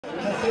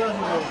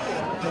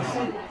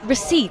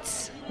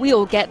Receipts, we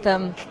all get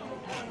them,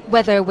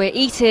 whether we're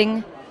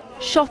eating,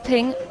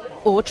 shopping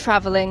or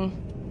travelling.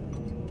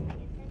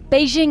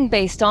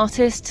 Beijing-based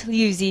artist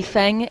Liu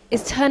Zifeng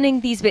is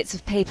turning these bits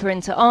of paper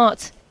into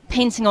art,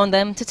 painting on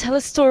them to tell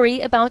a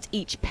story about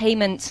each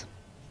payment.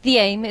 The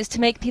aim is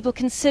to make people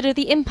consider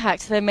the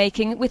impact they're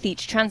making with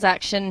each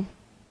transaction.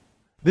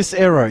 This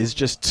era is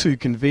just too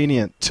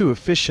convenient, too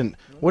efficient.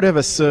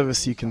 Whatever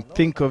service you can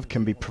think of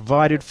can be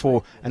provided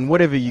for, and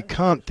whatever you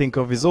can't think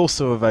of is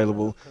also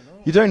available.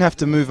 You don't have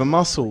to move a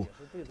muscle.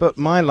 But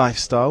my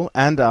lifestyle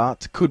and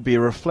art could be a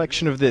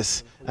reflection of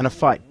this, and a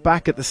fight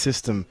back at the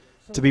system.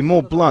 To be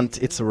more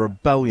blunt, it's a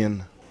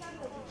rebellion.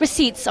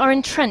 Receipts are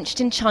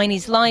entrenched in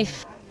Chinese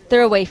life.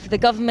 They're a way for the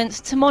government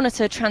to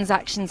monitor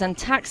transactions and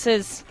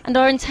taxes, and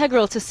are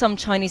integral to some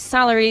Chinese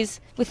salaries,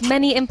 with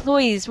many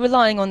employees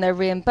relying on their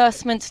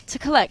reimbursement to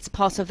collect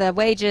part of their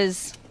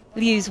wages.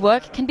 Liu's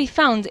work can be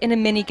found in a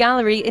mini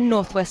gallery in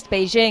northwest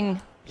Beijing.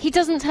 He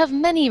doesn't have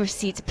many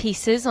receipt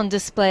pieces on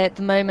display at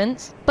the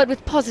moment, but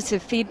with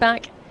positive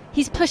feedback,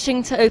 he's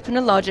pushing to open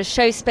a larger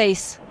show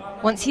space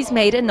once he's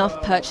made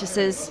enough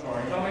purchases.